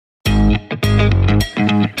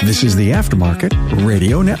This is the Aftermarket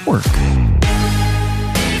Radio Network.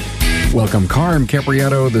 Welcome, Carm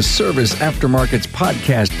Capriato, the Service Aftermarket's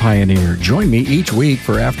podcast pioneer. Join me each week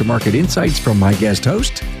for aftermarket insights from my guest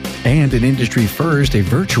host and an industry first, a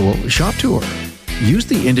virtual shop tour. Use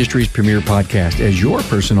the industry's premier podcast as your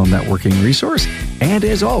personal networking resource. And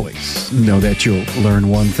as always, know that you'll learn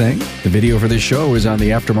one thing. The video for this show is on the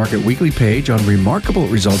Aftermarket Weekly page on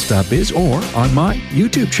remarkableresults.biz or on my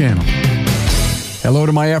YouTube channel. Hello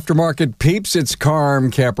to my aftermarket peeps. It's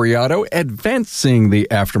Carm Capriato, advancing the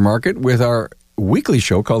aftermarket with our weekly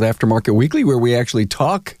show called Aftermarket Weekly, where we actually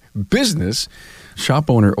talk business,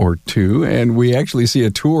 shop owner or two, and we actually see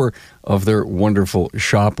a tour of their wonderful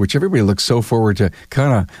shop, which everybody looks so forward to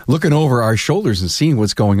kind of looking over our shoulders and seeing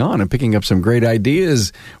what's going on and picking up some great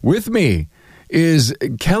ideas. With me is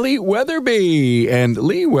Kelly Weatherby and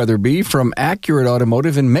Lee Weatherby from Accurate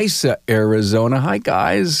Automotive in Mesa, Arizona. Hi,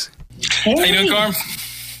 guys. Hey. How you doing, Carm?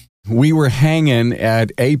 We were hanging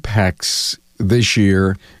at Apex this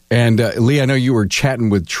year, and Lee, I know you were chatting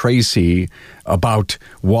with Tracy about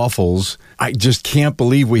waffles. I just can't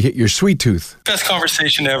believe we hit your sweet tooth. Best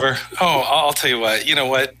conversation ever. Oh, I'll tell you what. You know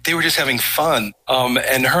what? They were just having fun.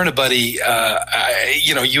 And her and a buddy,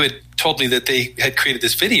 you had told me that they had created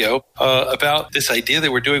this video about this idea they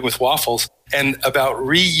were doing with waffles and about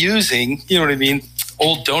reusing, you know what I mean,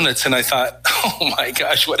 old donuts. And I thought, oh my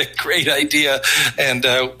gosh, what a great idea. And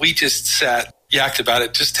we just yacked about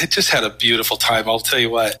it. It just had a beautiful time. I'll tell you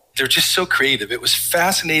what, they're just so creative. It was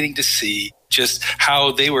fascinating to see just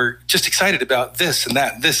how they were just excited about this and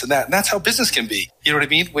that, and this and that. And that's how business can be. You know what I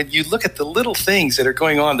mean? When you look at the little things that are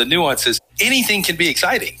going on, the nuances, anything can be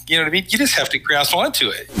exciting. You know what I mean? You just have to grasp onto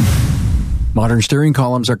it. Modern steering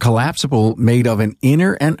columns are collapsible, made of an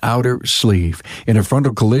inner and outer sleeve. In a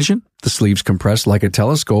frontal collision, the sleeves compress like a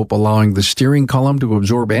telescope, allowing the steering column to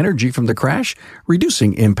absorb energy from the crash,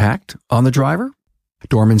 reducing impact on the driver.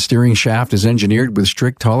 Dorman's steering shaft is engineered with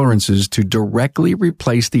strict tolerances to directly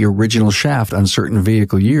replace the original shaft on certain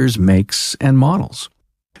vehicle years, makes, and models.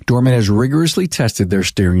 Dorman has rigorously tested their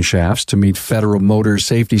steering shafts to meet Federal Motor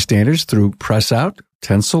Safety Standards through press-out,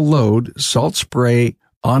 tensile load, salt spray,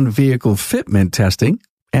 on-vehicle fitment testing,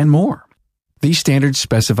 and more. These standards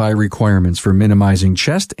specify requirements for minimizing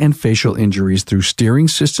chest and facial injuries through steering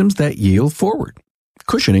systems that yield forward,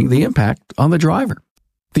 cushioning the impact on the driver.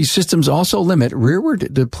 These systems also limit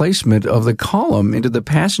rearward displacement of the column into the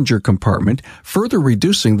passenger compartment, further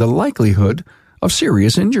reducing the likelihood of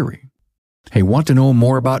serious injury. Hey, want to know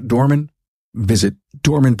more about Dorman? Visit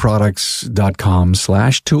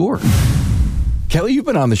dormanproducts.com/tour. Kelly, you've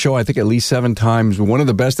been on the show, I think, at least 7 times. One of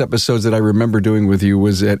the best episodes that I remember doing with you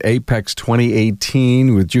was at Apex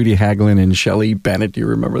 2018 with Judy Hagelin and Shelley Bennett. Do you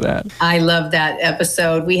remember that? I love that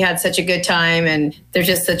episode. We had such a good time, and they're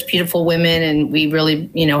just such beautiful women, and we really,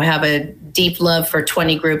 have a deep love for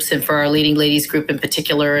 20 groups and for our leading ladies group in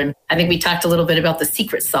particular. And I think we talked a little bit about the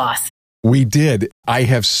secret sauce. We did. I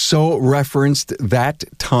have so referenced that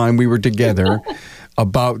time we were together.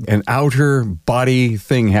 About an outer body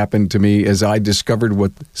thing happened to me as I discovered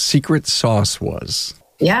what secret sauce was.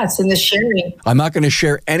 Yeah, it's in the sharing. I'm not going to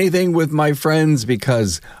share anything with my friends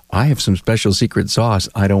because I have some special secret sauce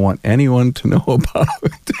I don't want anyone to know about.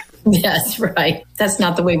 Yes, right. That's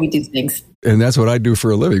not the way we do things. And that's what I do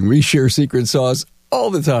for a living. We share secret sauce all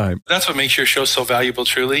the time. That's what makes your show so valuable,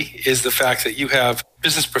 truly, is the fact that you have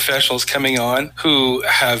business professionals coming on who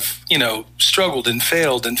have, struggled and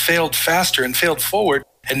failed faster and failed forward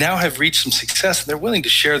and now have reached some success, and they're willing to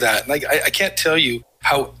share that. And I can't tell you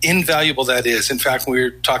how invaluable that is. In fact, when we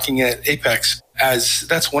were talking at Apex,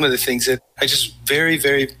 that's one of the things that I just very,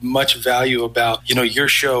 very much value about, your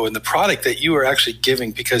show and the product that you are actually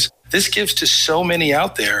giving, because this gives to so many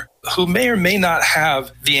out there who may or may not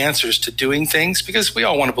have the answers to doing things, because we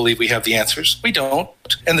all want to believe we have the answers. We don't.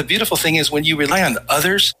 And the beautiful thing is when you rely on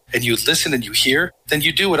others and you listen and you hear, then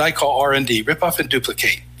you do what I call R&D, rip off and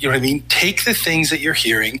duplicate. You know what I mean? Take the things that you're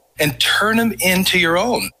hearing and turn them into your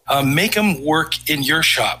own. Make them work in your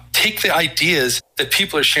shop. Take the ideas that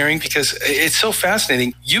people are sharing, because it's so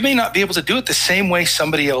fascinating. You may not be able to do it the same way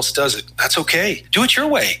somebody else does it. That's okay. Do it your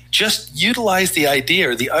way. Just utilize the idea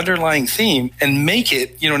or the underlying theme and make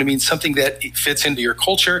it, something that fits into your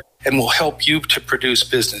culture and will help you to produce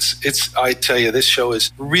business. I tell you, this show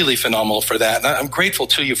is really phenomenal for that. And I'm grateful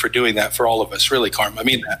to you for doing that for all of us, really, Carm. I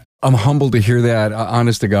mean that. I'm humbled to hear that.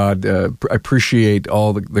 Honest to God, I appreciate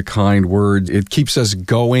all the kind words. It keeps us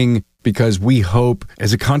going, because we hope,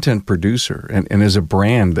 as a content producer and as a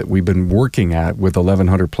brand that we've been working at with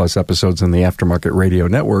 1,100 plus episodes in the Aftermarket Radio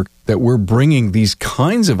Network, that we're bringing these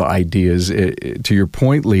kinds of ideas, to your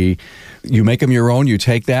point, Lee, You make them your own, you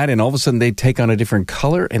take that, and all of a sudden they take on a different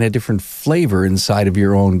color and a different flavor inside of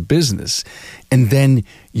your own business. And then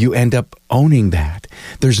you end up owning that.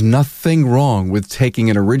 There's nothing wrong with taking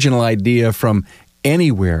an original idea from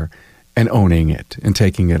anywhere and owning it and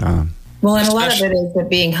taking it on. Well, and a lot of it is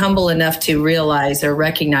being humble enough to realize or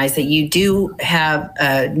recognize that you do have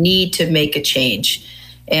a need to make a change.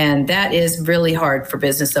 And that is really hard for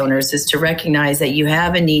business owners, is to recognize that you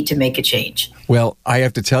have a need to make a change. Well, I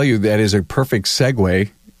have to tell you, that is a perfect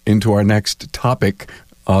segue into our next topic,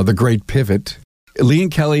 the Great Pivot. Lee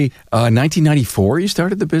and Kelly, 1994, you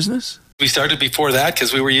started the business? We started before that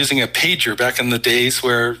because we were using a pager back in the days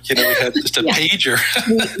where, we had just a pager.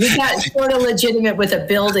 we got sort of legitimate with a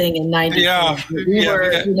building in 94. Yeah. We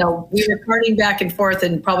were parting back and forth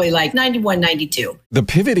in probably like 91, 92. The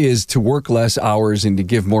pivot is to work less hours and to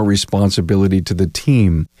give more responsibility to the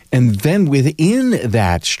team. And then within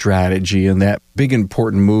that strategy and that big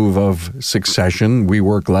important move of succession, we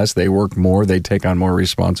work less, they work more, they take on more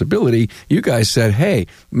responsibility. You guys said, hey,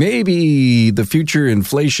 maybe the future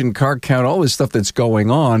inflation, car count, all this stuff that's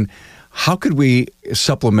going on, how could we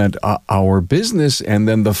supplement our business? And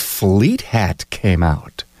then the fleet hat came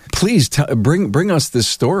out. Please bring us this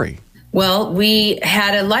story. Well, we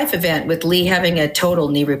had a life event with Lee having a total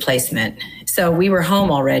knee replacement. So we were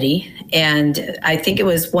home already. And I think it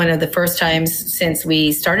was one of the first times since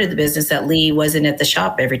we started the business that Lee wasn't at the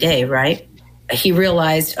shop every day, right? He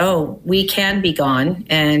realized, we can be gone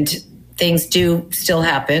and things do still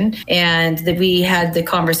happen. And we had the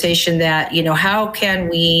conversation that, how can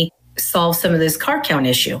we solve some of this car count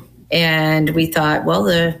issue? And we thought, well,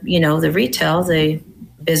 the retail, the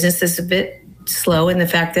business is a bit slow in the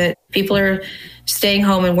fact that people are staying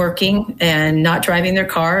home and working and not driving their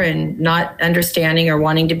car and not understanding or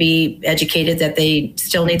wanting to be educated that they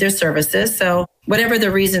still need their services. So whatever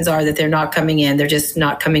the reasons are that they're not coming in, they're just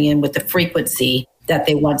not coming in with the frequency that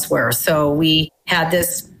they once were. So we had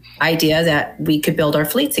this idea that we could build our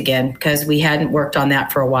fleets again because we hadn't worked on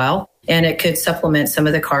that for a while, and it could supplement some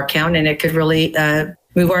of the car count and it could really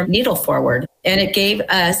move our needle forward. And it gave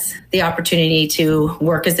us the opportunity to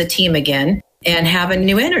work as a team again and have a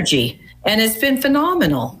new energy. And it's been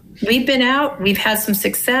phenomenal. We've been out. We've had some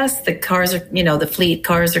success. The cars are, the fleet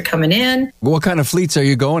cars are coming in. What kind of fleets are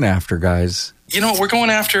you going after, guys? We're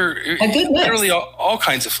going after literally all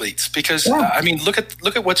kinds of fleets because, look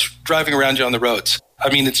at what's driving around you on the roads.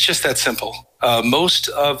 It's just that simple. Most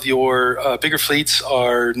of your bigger fleets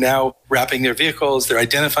are now wrapping their vehicles. They're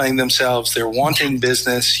identifying themselves. They're wanting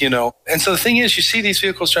business, And so the thing is, you see these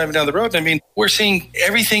vehicles driving down the road. We're seeing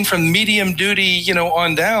everything from medium duty,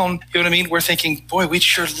 on down. We're thinking, boy, we'd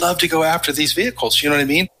sure love to go after these vehicles,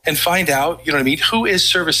 and find out, who is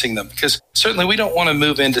servicing them. Because certainly we don't want to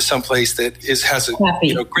move into some place that has a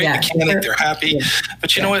great mechanic. They're happy. Yeah.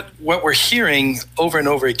 But you know what we're hearing over and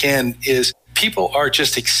over again is people are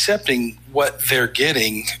just accepting what they're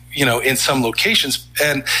getting, in some locations.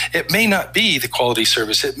 And it may not be the quality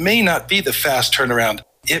service. It may not be the fast turnaround.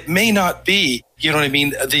 It may not be,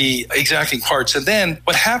 the exacting parts. And then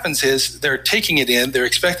what happens is they're taking it in, they're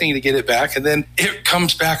expecting to get it back, and then it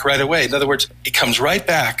comes back right away. In other words, it comes right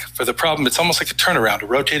back for the problem. It's almost like a turnaround,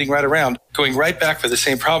 rotating right around, going right back for the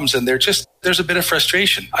same problems. And there's a bit of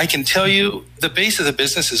frustration. I can tell you the base of the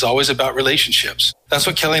business is always about relationships. That's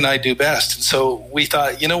what Kelly and I do best. And so we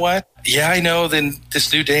thought, you know what? Yeah, I know in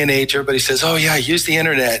this new day and age, everybody says, use the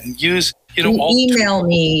internet and use, email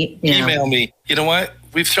me. Email me. You know what?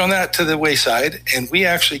 We've thrown that to the wayside, and we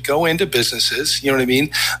actually go into businesses,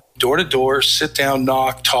 door to door, sit down,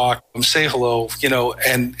 knock, talk, say hello,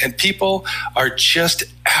 and people are just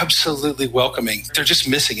absolutely welcoming. They're just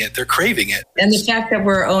missing it. They're craving it. And the fact that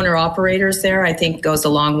we're owner operators there, I think goes a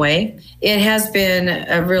long way. It has been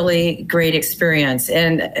a really great experience.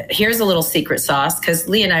 And here's a little secret sauce, because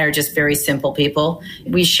Lee and I are just very simple people.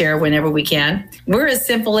 We share whenever we can. We're as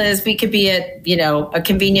simple as we could be at, a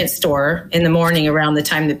convenience store in the morning around the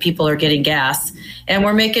time that people are getting gas. And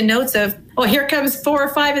we're making notes of, here comes 4 or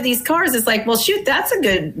 5 of these cars. It's like, well, shoot, that's a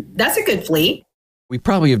good fleet. We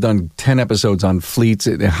probably have done 10 episodes on fleets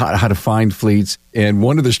and how to find fleets. And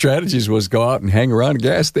one of the strategies was go out and hang around a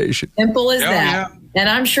gas station. Simple as that. Yeah. And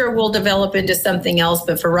I'm sure we'll develop into something else.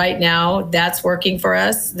 But for right now, that's working for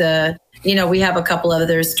us. We have a couple of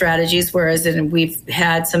other strategies, we've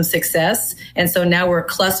had some success. And so now we're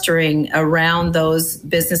clustering around those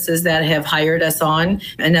businesses that have hired us on.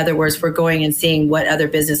 In other words, we're going and seeing what other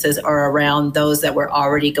businesses are around those that we're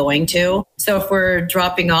already going to. So if we're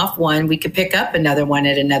dropping off one, we could pick up another one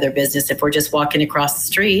at another business if we're just walking across the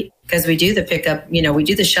street, because we do the pickup, we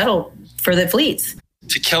do the shuttle for the fleets.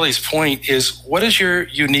 To Kelly's point is, what is your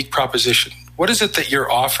unique proposition? What is it that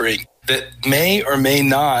you're offering that may or may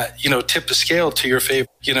not, tip the scale to your favor.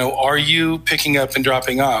 Are you picking up and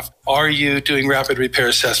dropping off? Are you doing rapid repair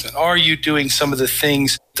assessment? Are you doing some of the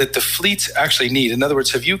things that the fleets actually need? In other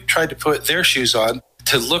words, have you tried to put their shoes on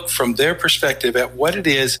to look from their perspective at what it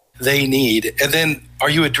is they need? And then are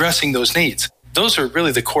you addressing those needs? Those are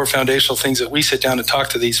really the core foundational things that we sit down and talk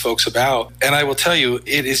to these folks about. And I will tell you,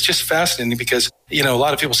 it is just fascinating because, a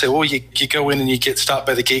lot of people say, well, you go in and you get stopped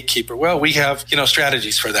by the gatekeeper. Well, we have,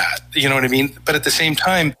 strategies for that. You know what I mean? But at the same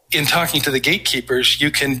time, in talking to the gatekeepers, you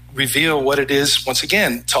can reveal what it is. Once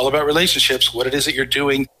again, it's all about relationships, what it is that you're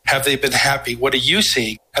doing. Have they been happy? What are you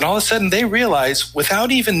seeing? And all of a sudden they realize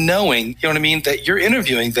without even knowing, that you're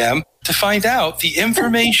interviewing them to find out the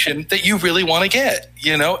information that you really want to get,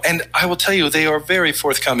 and I will tell you, they are very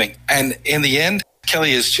forthcoming. And in the end,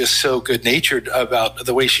 Kelly is just so good-natured about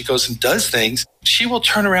the way she goes and does things. She will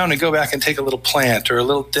turn around and go back and take a little plant or a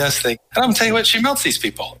little desk thing. And I'm going to tell you what, she melts these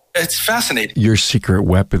people. It's fascinating. Your secret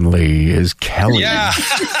weapon, Lee, is Kelly. Yeah,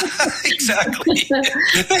 exactly.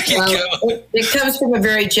 It comes from a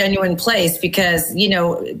very genuine place because,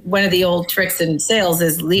 one of the old tricks in sales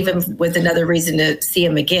is leave them with another reason to see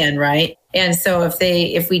them again, right? And so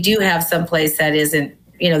if we do have some place that isn't,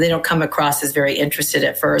 they don't come across as very interested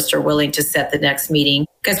at first or willing to set the next meeting.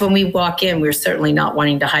 Because when we walk in, we're certainly not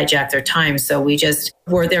wanting to hijack their time. So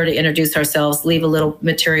we're there to introduce ourselves, leave a little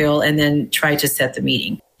material, and then try to set the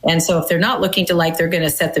meeting. And so if they're not looking to they're going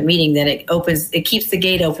to set the meeting, then it keeps the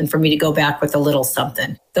gate open for me to go back with a little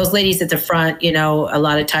something. Those ladies at the front, a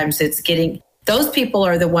lot of times those people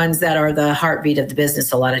are the ones that are the heartbeat of the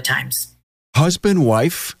business a lot of times. Husband,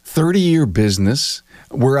 wife, 30-year business.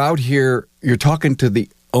 We're out here, you're talking to the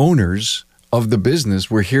owners of the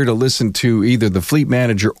business. We're here to listen to either the fleet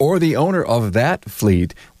manager or the owner of that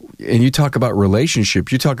fleet. And you talk about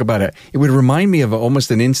relationship. You talk about it would remind me of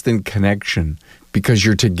almost an instant connection because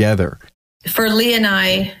you're together. For Lee and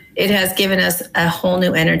I, it has given us a whole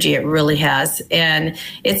new energy. It really has. And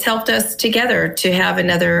it's helped us together to have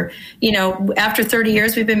another, after 30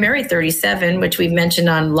 years, we've been married 37, which we've mentioned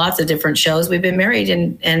on lots of different shows. We've been married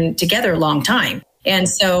and together a long time. And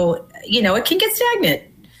so, it can get stagnant.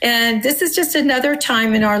 And this is just another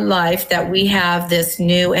time in our life that we have this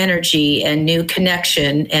new energy and new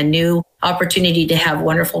connection and new opportunity to have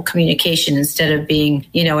wonderful communication instead of being,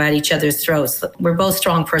 at each other's throats. We're both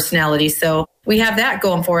strong personalities, so we have that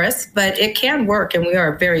going for us, but it can work, and we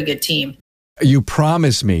are a very good team. Would you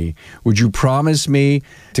promise me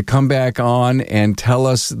to come back on and tell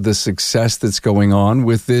us the success that's going on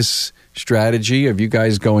with this strategy of you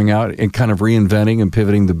guys going out and kind of reinventing and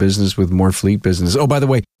pivoting the business with more fleet business? Oh, by the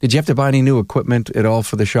way, did you have to buy any new equipment at all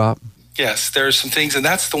for the shop? Yes, there are some things, and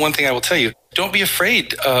that's the one thing I will tell you. Don't be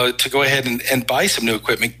afraid to go ahead and buy some new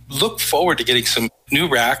equipment. Look forward to getting some new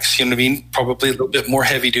racks, probably a little bit more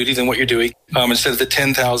heavy duty than what you're doing. Instead of the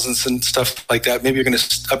 10,000s and stuff like that, maybe you're going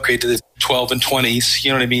to upgrade to the 12 and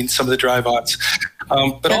 20s, some of the drive-outs.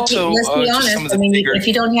 But also, let's be honest, some of the bigger... if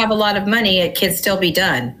you don't have a lot of money, it can still be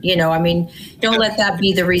done. Don't let that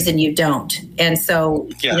be the reason you don't. And so,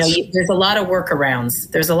 yes. There's a lot of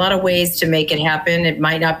workarounds. There's a lot of ways to make it happen. It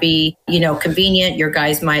might not be, convenient. Your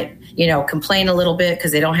guys might, complain a little bit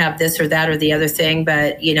because they don't have this or that or the other thing.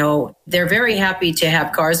 But, they're very happy to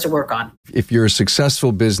have cars to work on. If you're a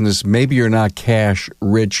successful business, maybe you're not cash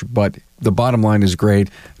rich, but the bottom line is great.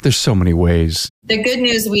 There's so many ways. The good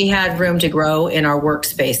news, we had room to grow in our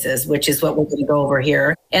workspaces, which is what we're going to go over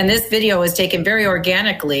here. And this video is taken very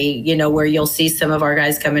organically, where you'll see some of our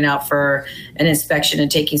guys coming out for an inspection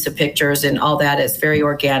and taking some pictures and all that. It's very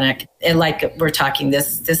organic. And like we're talking,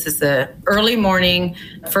 this is the early morning,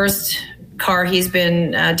 first car he's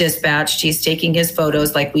been dispatched. He's taking his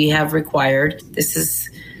photos like we have required. This is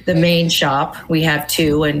the main shop. We have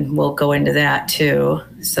two, and we'll go into that too.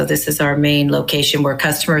 So this is our main location where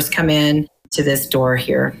customers come in to this door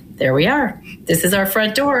here. There we are. This is our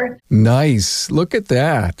front door. Nice. Look at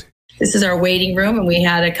that. This is our waiting room, and we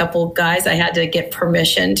had a couple guys. I had to get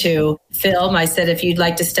permission to film. I said, if you'd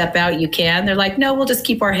like to step out, you can. They're like, no, we'll just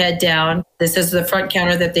keep our head down. This is the front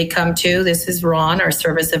counter that they come to. This is Ron, our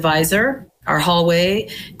service advisor. Our hallway.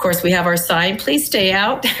 Of course, we have our sign, please stay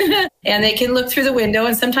out. And they can look through the window,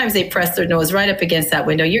 and sometimes they press their nose right up against that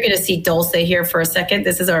window. You're going to see Dulce here for a second.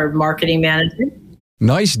 This is our marketing manager.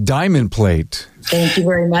 Nice diamond plate. Thank you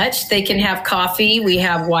very much. They can have coffee. We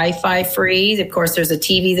have Wi-Fi free. Of course, there's a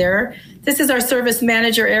TV there. This is our service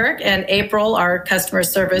manager, Eric, and April, our customer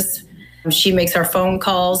service. She makes our phone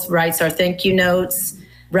calls, writes our thank you notes,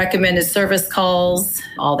 recommended service calls,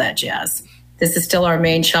 all that jazz. This is still our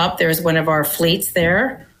main shop. There's one of our fleets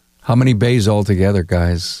there. How many bays altogether,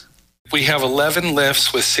 guys? We have 11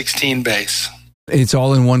 lifts with 16 bays. It's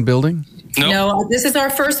all in one building? No, this is our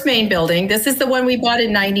first main building. This is the one we bought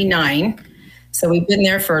in 99. So we've been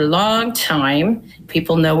there for a long time.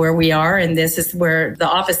 People know where we are. And this is where the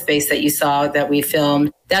office space that you saw that we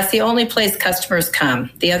filmed, that's the only place customers come.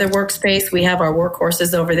 The other workspace, we have our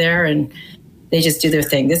workhorses over there and they just do their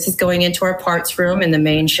thing. This is going into our parts room in the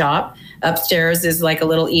main shop. Upstairs is like a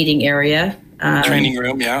little eating area. Training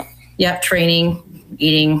room, yeah. Yep, training,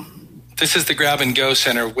 eating. This is the grab and go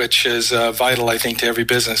center, which is vital, I think, to every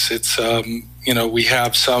business. It's, we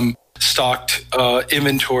have some stocked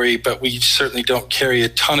inventory, but we certainly don't carry a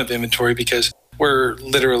ton of inventory because we're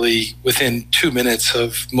literally within 2 minutes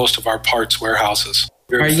of most of our parts warehouses.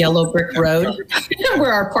 Our yellow brick road,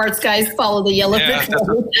 where our parts guys follow the yellow brick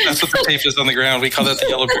road. That's what the tape is on the ground. We call that the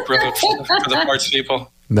yellow brick road for the parts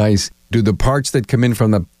people. Nice. Do the parts that come in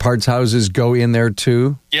from the parts houses go in there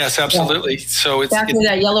too? Yes, absolutely. Yeah. So it's where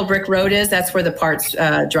that yellow brick road is. That's where the parts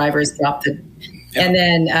drivers drop it. Yeah. And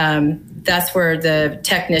then that's where the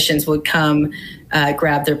technicians would come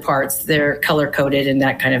grab their parts. They're color coded and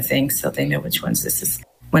that kind of thing, so they know which ones. This is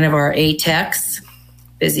one of our A-techs,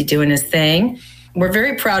 busy doing his thing. We're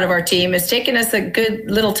very proud of our team. It's taken us a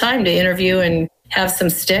good little time to interview and have some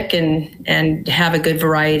stick and have a good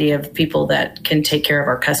variety of people that can take care of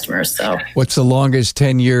our customers. So, what's the longest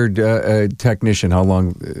tenured technician? How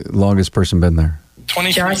longest person been there?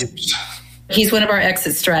 23 years. He's one of our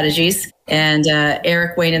exit strategies. And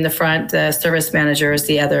Eric Wayne in the front, the service manager, is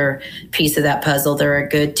the other piece of that puzzle. They're a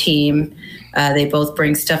good team. They both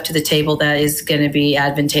bring stuff to the table that is going to be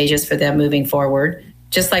advantageous for them moving forward.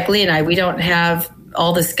 Just like Lee and I, we don't have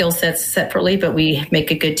all the skill sets separately, but we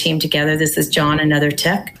make a good team together. This is John, another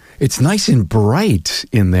tech. It's nice and bright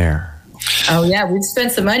in there. Oh, yeah. We've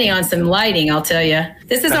spent some money on some lighting, I'll tell you.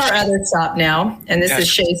 This is our other shop now, and this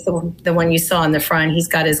is Chase, the one you saw in the front. He's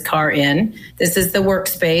got his car in. This is the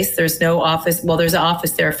workspace. There's no office. Well, there's an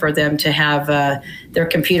office there for them to have their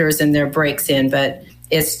computers and their breaks in, but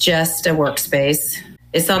it's just a workspace.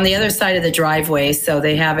 It's on the other side of the driveway, so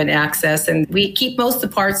they have an access. And we keep most of the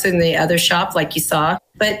parts in the other shop, like you saw.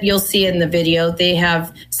 But you'll see in the video, they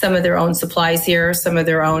have some of their own supplies here, some of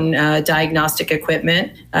their own diagnostic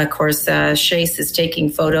equipment. Of course, Chase is taking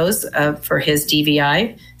photos for his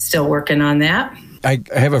DVI, still working on that. I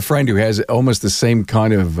have a friend who has almost the same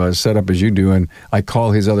kind of setup as you do, and I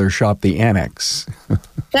call his other shop the Annex.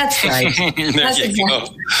 That's right. That's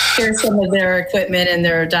exactly. Here's some of their equipment and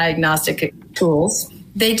their diagnostic tools.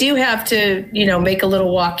 They do have to, make a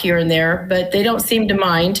little walk here and there, but they don't seem to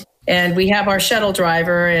mind. And we have our shuttle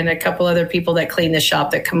driver and a couple other people that clean the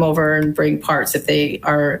shop that come over and bring parts if they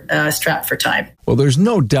are strapped for time. Well, there's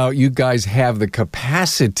no doubt you guys have the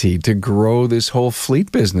capacity to grow this whole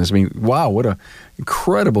fleet business. I mean, wow, what an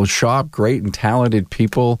incredible shop, great and talented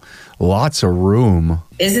people, lots of room.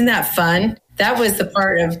 Isn't that fun? That was the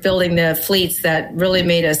part of building the fleets that really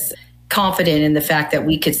made us confident in the fact that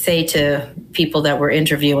we could say to people that we're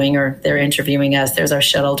interviewing or they're interviewing us, there's our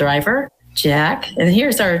shuttle driver, Jack. And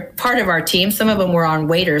here's our part of our team. Some of them were on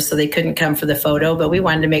waiters, so they couldn't come for the photo, but we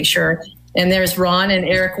wanted to make sure. And there's Ron, and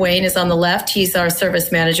Eric Wayne is on the left. He's our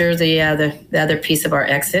service manager, the other piece of our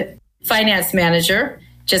exit. Finance manager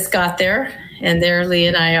just got there, and there Lee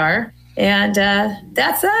and I are. And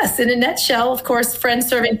that's us in a nutshell. Of course, friends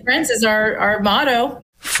serving friends is our motto.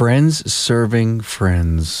 Friends serving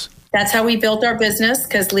friends. That's how we built our business,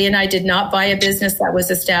 because Lee and I did not buy a business that was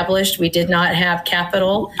established. We did not have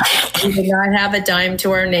capital. We did not have a dime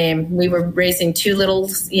to our name. We were raising two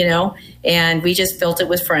littles, and we just built it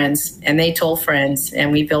with friends, and they told friends,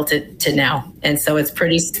 and we built it to now. And so it's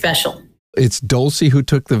pretty special. It's Dulce who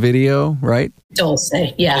took the video, right? Dulce,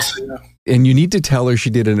 yeah. And you need to tell her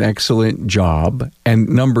she did an excellent job. And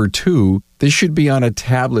number two, this should be on a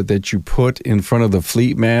tablet that you put in front of the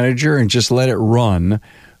fleet manager and just let it run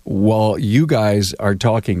while you guys are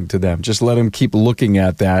talking to them. Just let them keep looking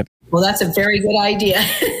at that. Well, that's a very good idea.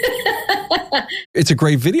 It's a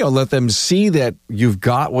great video. Let them see that you've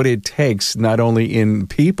got what it takes, not only in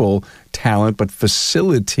people, talent, but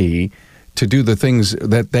facility to do the things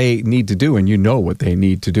that they need to do. And you know what they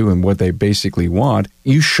need to do and what they basically want.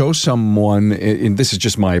 You show someone, and this is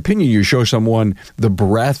just my opinion, you show someone the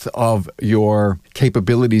breadth of your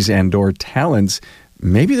capabilities and or talents.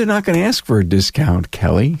 Maybe they're not going to ask for a discount,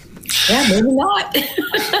 Kelly. Yeah, maybe not.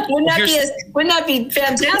 Wouldn't that be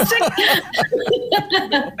fantastic?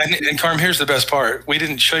 And Carm, here's the best part. We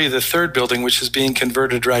didn't show you the third building, which is being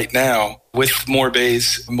converted right now with more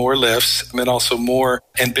bays, more lifts, and also more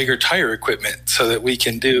and bigger tire equipment so that we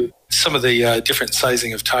can do some of the different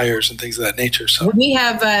sizing of tires and things of that nature. So we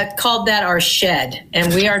have called that our shed,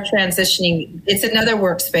 and we are transitioning. It's another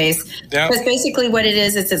workspace. Yeah. Because basically what it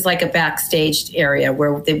is it's like a backstage area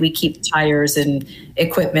where we keep tires and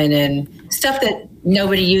equipment and stuff that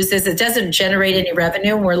nobody uses. It doesn't generate any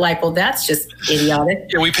revenue. And we're like, well, that's just idiotic.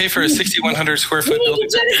 Yeah, we pay for a 6,100 square foot building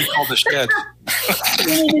that we call the shed.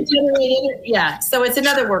 Yeah, so it's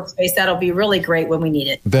another workspace that'll be really great when we need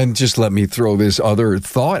it. Then just let me throw this other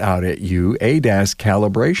thought out at you. ADAS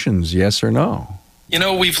calibrations, yes or no? You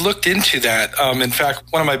know, we've looked into that. In fact,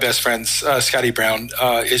 one of my best friends, Scotty Brown,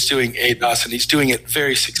 is doing ADAS, and he's doing it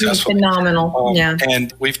very successfully. Phenomenal, yeah.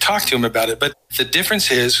 And we've talked to him about it. But the difference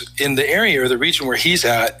is, in the area or the region where he's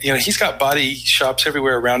at, you know, he's got body shops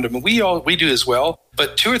everywhere around him, and we do as well.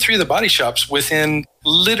 But 2 or 3 of the body shops within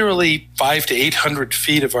literally 500 to 800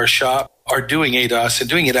 feet of our shop are doing ADAS and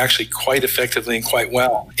doing it actually quite effectively and quite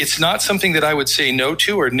well. It's not something that I would say no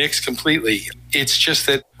to or nix completely. It's just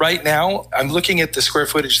that right now I'm looking at the square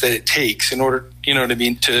footage that it takes in order, you know what I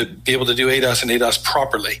mean, to be able to do ADAS and ADAS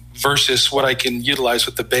properly versus what I can utilize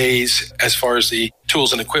with the bays as far as the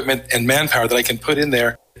tools and equipment and manpower that I can put in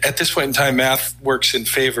there. At this point in time, math works in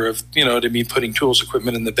favor of, you know what I mean, putting tools,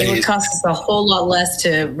 equipment in the bays. It costs us a whole lot less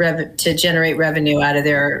to generate revenue out of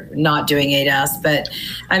there not doing ADAS. But,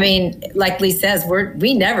 I mean, like Lee says,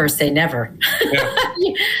 we never say never. Yeah.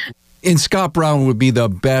 And Scott Brown would be the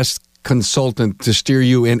best consultant to steer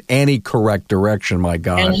you in any correct direction, my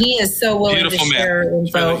God. And he is so willing Beautiful to share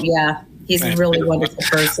info. Really. Yeah. He's a really wonderful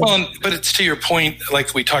person. Well, but it's to your point,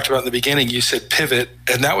 like we talked about in the beginning, you said pivot,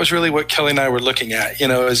 and that was really what Kelly and I were looking at, you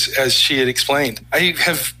know, as she had explained. I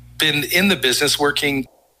have been in the business, working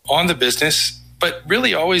on the business, but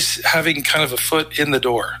really always having kind of a foot in the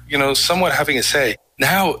door, you know, somewhat having a say.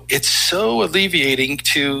 Now it's so alleviating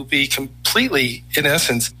to be completely, in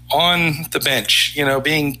essence, on the bench, you know,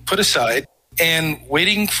 being put aside and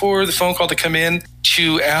waiting for the phone call to come in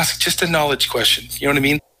to ask just a knowledge question. You know what I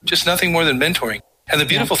mean? Just nothing more than mentoring. And the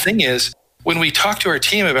beautiful thing is, when we talk to our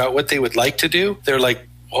team about what they would like to do, they're like,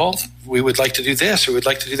 well, we would like to do this, or we'd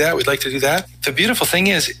like to do that, we'd like to do that. The beautiful thing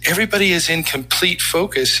is, everybody is in complete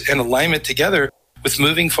focus and alignment together with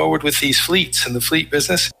moving forward with these fleets and the fleet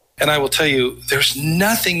business. And I will tell you, there's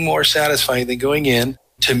nothing more satisfying than going in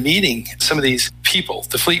to meeting some of these people,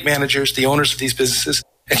 the fleet managers, the owners of these businesses,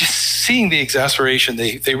 and just seeing the exasperation.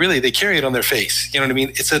 They carry it on their face. You know what I mean?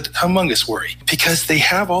 It's a humongous worry because they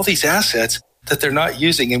have all these assets that they're not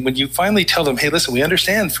using. And when you finally tell them, hey, listen, we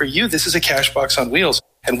understand for you, this is a cash box on wheels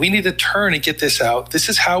and we need to turn and get this out. This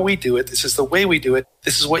is how we do it. This is the way we do it.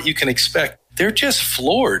 This is what you can expect. They're just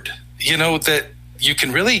floored, you know, that you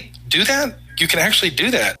can really do that. You can actually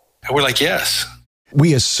do that. And we're like, yes.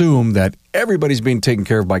 We assume that everybody's being taken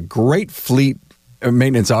care of by great fleet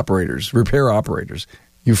maintenance operators, repair operators.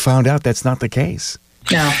 You found out that's not the case.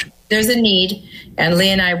 No, there's a need. And Lee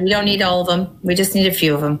and I, we don't need all of them. We just need a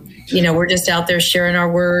few of them. You know, we're just out there sharing our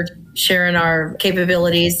word, sharing our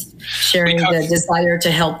capabilities, sharing the desire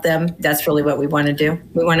to help them. That's really what we want to do.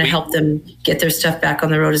 We want to help them get their stuff back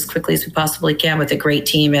on the road as quickly as we possibly can with a great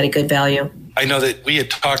team at a good value. I know that we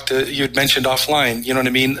had talked, you had mentioned offline, you know what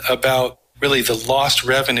I mean, about really the lost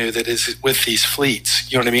revenue that is with these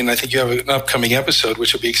fleets. You know what I mean? I think you have an upcoming episode,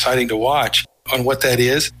 which will be exciting to watch, on what that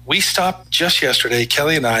is. We stopped just yesterday,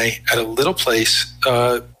 Kelly and I, at a little place.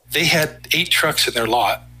 They had 8 trucks in their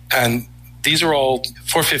lot, and these are all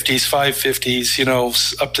 450s, 550s, you know,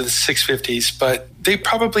 up to the 650s. But they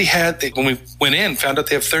probably had, when we went in, found out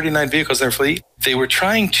they have 39 vehicles in their fleet. They were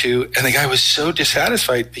trying to, and the guy was so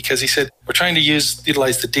dissatisfied because he said, we're trying to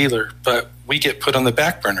utilize the dealer, but we get put on the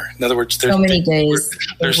back burner. In other words, so many days.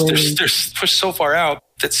 They're pushed so far out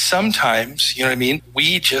that sometimes, you know what I mean,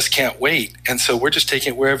 we just can't wait. And so we're just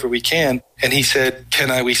taking it wherever we can. And he said,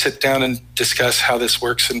 we sit down and discuss how this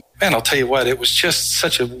works? And man, I'll tell you what, it was just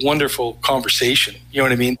such a wonderful conversation. You know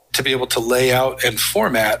what I mean? To be able to lay out and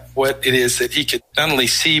format what it is that he could not only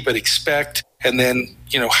see, but expect. And then,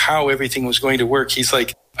 you know, how everything was going to work. He's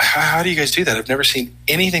like, how do you guys do that? I've never seen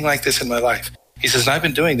anything like this in my life. He says, and I've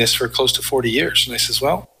been doing this for close to 40 years. And I says,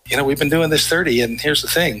 well, you know, we've been doing this 30, and here's the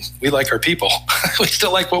thing. We like our people. We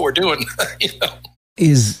still like what we're doing, you know.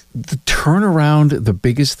 Is the turnaround the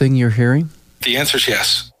biggest thing you're hearing? The answer is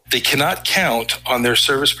yes. They cannot count on their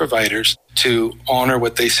service providers to honor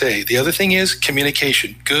what they say. The other thing is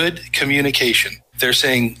communication, good communication. They're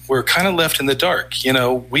saying we're kind of left in the dark. You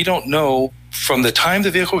know, we don't know from the time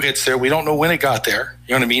the vehicle gets there. We don't know when it got there.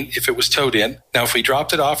 You know what I mean? If it was towed in. Now, if we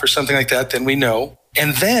dropped it off or something like that, then we know.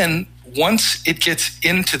 And then once it gets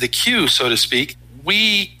into the queue, so to speak,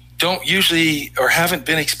 we don't usually or haven't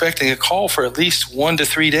been expecting a call for at least 1 to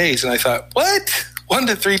 3 days. And I thought, what? 1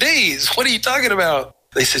 to 3 days. What are you talking about?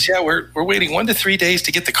 They says, yeah, we're waiting 1 to 3 days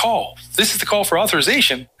to get the call. This is the call for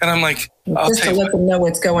authorization. And I'm like, just to let them know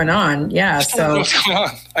what's going on. Yeah. So what's going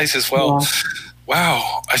on? I says, well,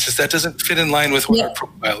 wow. I says, that doesn't fit in line with what our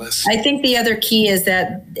profile is. I think the other key is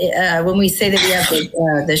that when we say that we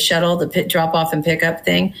have the shuttle, the drop off and pickup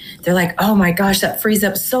thing, they're like, oh my gosh, that frees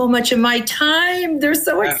up so much of my time. They're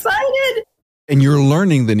so excited. And you're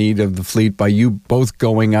learning the need of the fleet by you both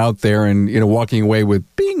going out there and, walking away with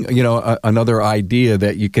being, another idea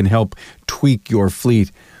that you can help tweak your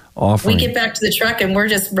fleet offering. We get back to the truck and we're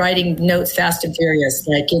just writing notes fast and furious,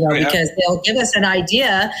 because they'll give us an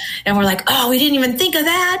idea and we're like, oh, we didn't even think of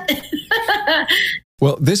that.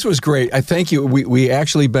 Well, this was great. I thank you. We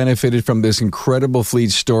actually benefited from this incredible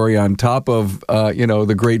fleet story on top of,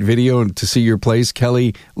 the great video, and to see your place,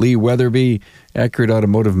 Kelly Lee Weatherby, Accurate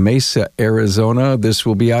Automotive, Mesa, Arizona. This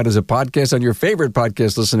will be out as a podcast on your favorite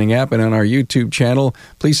podcast listening app and on our YouTube channel.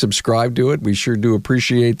 Please subscribe to it. We sure do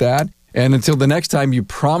appreciate that. And until the next time, you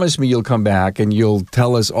promise me you'll come back and you'll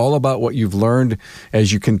tell us all about what you've learned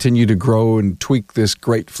as you continue to grow and tweak this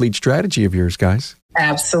great fleet strategy of yours, guys.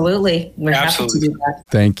 Absolutely. We're happy to do that.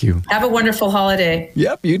 Thank you. Have a wonderful holiday.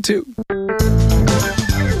 Yep, you too.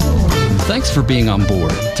 Thanks for being on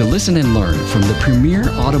board to listen and learn from the premier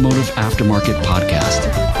automotive aftermarket podcast.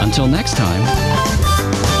 Until next time.